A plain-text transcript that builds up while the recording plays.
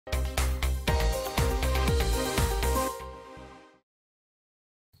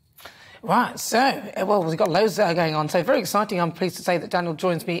Right, so, well, we've got loads going on. So, very exciting. I'm pleased to say that Daniel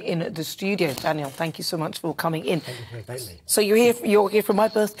joins me in the studio. Daniel, thank you so much for coming in. Thank you for inviting me. So, you're here from my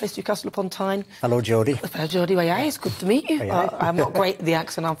birthplace, Newcastle upon Tyne. Hello, Jodie. Hello, Jodie. Well, yeah, it's good to meet you. I'm not great at the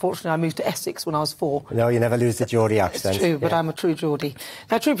accent. Unfortunately, I moved to Essex when I was 4. No, you never lose the Geordie accent. It's true, but I'm a true Geordie.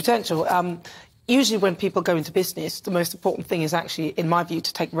 Now, True Potential, usually when people go into business, the most important thing is actually, in my view,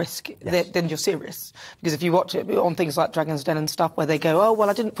 to take risk. Yes. Then you're serious. Because if you watch it on things like Dragon's Den and stuff where they go, oh, well,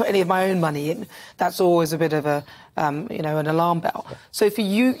 I didn't put any of my own money in, that's always a bit of a, an alarm bell. Yeah. So for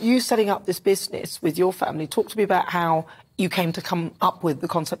you setting up this business with your family, talk to me about how you came to come up with the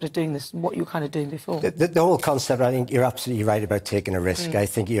concept of doing this and what you were kind of doing before. The whole concept, I think you're absolutely right about taking a risk. I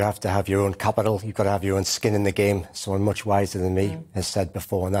think you have to have your own capital. You've got to have your own skin in the game. Someone much wiser than me has said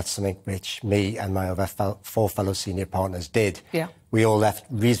before, and that's something which me and my other 4 fellow senior partners did. Yeah. We all left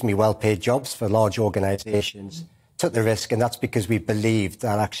reasonably well-paid jobs for large organisations, took the risk, and that's because we believed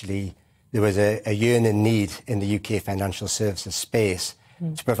that actually there was a yearning need in the UK financial services space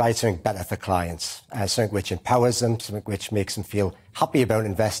to provide something better for clients, something which empowers them, something which makes them feel happy about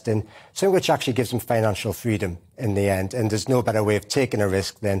investing, something which actually gives them financial freedom in the end. And there's no better way of taking a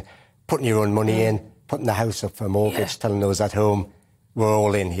risk than putting your own money in, putting the house up for a mortgage, telling those at home, we're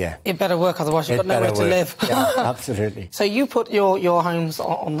all in here. It better work, otherwise you've got nowhere to live. Yeah, absolutely. So you put your homes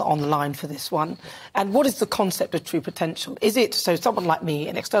on the line for this one. And what is the concept of True Potential? Is it so someone like me,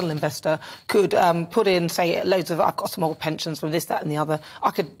 an external investor, could put in, say, loads of, I've got some old pensions from this, that and the other.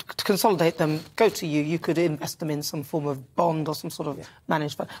 I could consolidate them, go to you, you could invest them in some form of bond or some sort of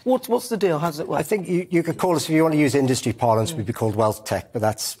managed fund. What's the deal? How does it work? I think you could call us, if you want to use industry parlance, we'd be called wealth tech, but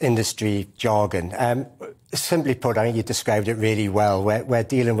that's industry jargon. Simply put, I think you described it really well. We're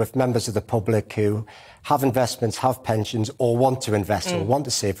dealing with members of the public who have investments, have pensions, or want to invest or want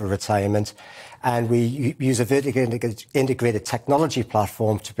to save for retirement. And we use a vertically integrated technology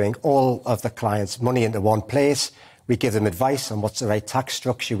platform to bring all of the clients' money into one place. We give them advice on what's the right tax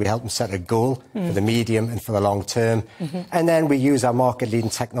structure. We help them set a goal for the medium and for the long term. And then we use our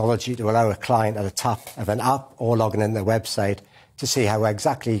market-leading technology to allow a client at a tap of an app or logging in their website to see how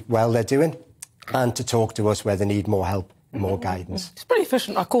exactly well they're doing, and to talk to us where they need more help and more guidance. It's pretty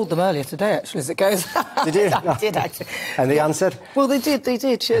efficient. I called them earlier today, actually, as it goes. Did you? I did, actually. And they answered? Well, they did.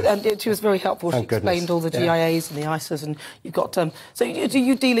 And she was very helpful. She explained all the GIAs and the ISAs, and you've got... so are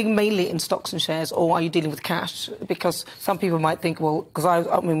you dealing mainly in stocks and shares, or are you dealing with cash? Because some people might think, well, because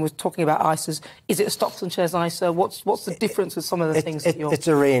I mean, we're talking about ISAs, is it a stocks and shares ISA? What's the difference with some of the things that you're... It's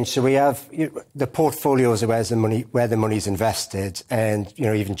a range. So we have the portfolios of where the money's invested, and,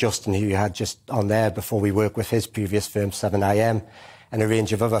 even Justin, who you had just on there before, we work with his previous firm, 7IM, and a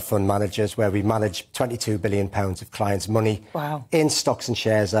range of other fund managers where we manage £22 billion of clients' money in stocks and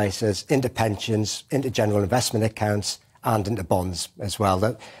shares ISAs, into pensions, into general investment accounts, and into bonds as well.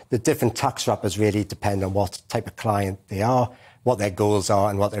 The different tax wrappers really depend on what type of client they are, what their goals are,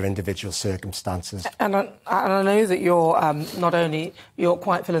 and what their individual circumstances. And I know that you're not only you're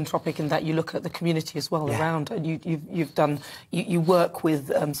quite philanthropic in that you look at the community as well around, and you work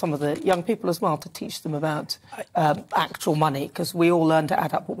with some of the young people as well to teach them about actual money, because we all learn to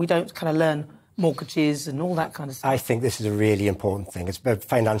add up, but we don't kind of learn mortgages and all that kind of stuff. I think this is a really important thing. It's about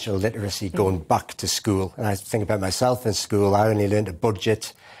financial literacy going back to school. And I think about myself in school. I only learned to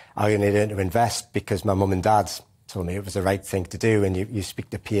budget. I only learned to invest because my mum and dad told me it was the right thing to do, and you speak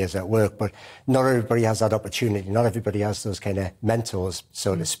to peers at work, but not everybody has that opportunity. Not everybody has those kind of mentors,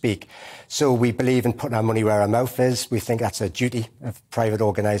 so to speak. So we believe in putting our money where our mouth is. We think that's a duty of private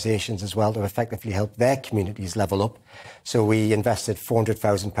organisations as well, to effectively help their communities level up. So we invested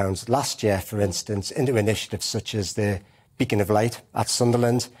 £400,000 last year, for instance, into initiatives such as the Beacon of Light at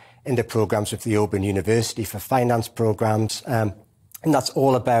Sunderland, into programmes with the Open University for finance programmes, and that's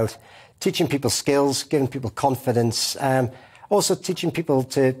all about teaching people skills, giving people confidence, also teaching people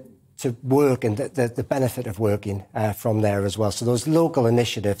to work and the benefit of working from there as well. So those local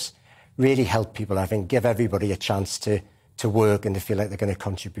initiatives really help people, I think, give everybody a chance to work and to feel like they're going to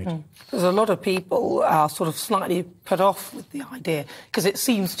contribute. Because a lot of people are sort of slightly put off with the idea because it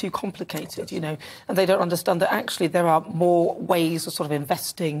seems too complicated, and they don't understand that actually there are more ways of sort of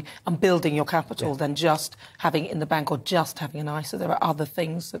investing and building your capital than just having it in the bank or just having an ISA. There are other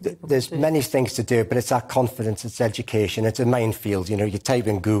things that people There's do. many things to do, but it's that confidence, it's education, it's a minefield. You type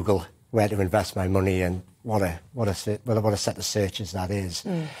in Google where to invest my money, and what a set of searches that is.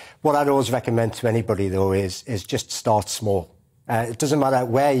 What I'd always recommend to anybody, though, is just start small. It doesn't matter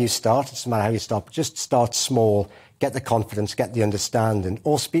where you start, it doesn't matter how you start, but just start small, get the confidence, get the understanding,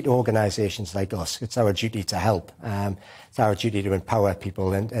 or speak to organisations like us. It's our duty to help. It's our duty to empower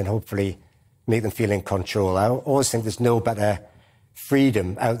people and hopefully make them feel in control. I always think there's no better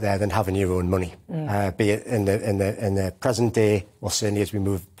freedom out there than having your own money, be it in the present day or certainly as we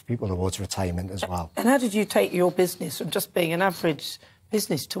move people towards retirement as well. And how did you take your business from just being an average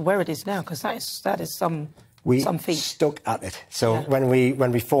business to where it is now? Because that is some feat. Stuck at it. So when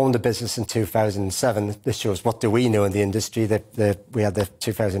we formed the business in 2007, this shows what do we know in the industry, that we had the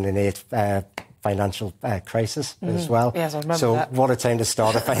 2008 financial crisis as well. Yes, I remember so that. What a time to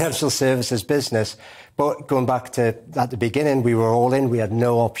start a financial services business. But going back to at the beginning, we were all in, we had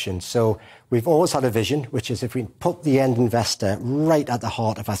no options. So we've always had a vision, which is if we put the end investor right at the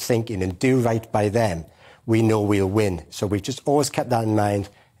heart of our thinking and do right by them, we know we'll win. So we've just always kept that in mind.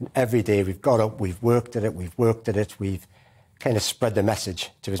 And every day we've got up, we've worked at it, we've kind of spread the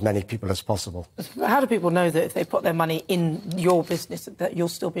message to as many people as possible. How do people know that if they put their money in your business that you'll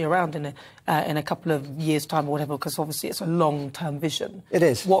still be around in a couple of years' time or whatever? Because obviously it's a long-term vision. It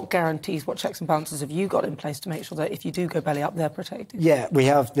is. What guarantees, what checks and balances have you got in place to make sure that if you do go belly up, they're protected? Yeah, we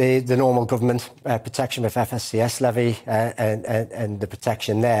have the normal government protection with FSCS levy and the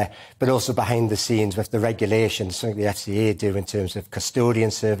protection there, but also behind the scenes with the regulations, something the FCA do in terms of custodian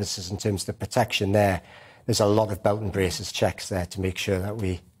services, in terms of the protection there. There's a lot of belt and braces checks there to make sure that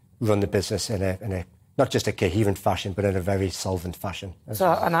we run the business in a not just a coherent fashion, but in a very solvent fashion.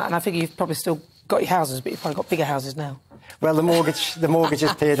 So, and I think you've probably still got your houses, but you've probably got bigger houses now. Well, the mortgage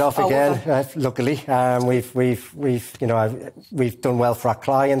is paid off again. Luckily, we've done well for our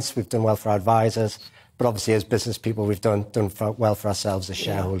clients, we've done well for our advisors, but obviously as business people, we've done well for ourselves as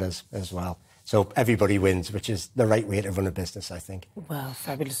shareholders as well. So everybody wins, which is the right way to run a business, I think. Well,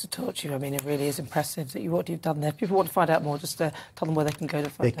 fabulous to talk to you. I mean, it really is impressive that what you've done there. If people want to find out more, just tell them where they can go to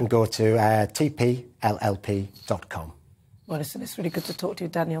find out. They can go to tpllp.com. Well, listen, it's really good to talk to you,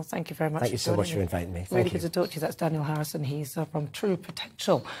 Daniel. Thank you very much. Thank you so much for inviting me. Really good to talk to you. That's Daniel Harrison. He's from True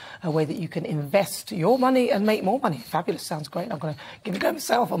Potential, a way that you can invest your money and make more money. Fabulous. Sounds great. I'm going to give it a go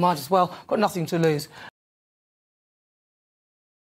myself. I might as well. Got nothing to lose.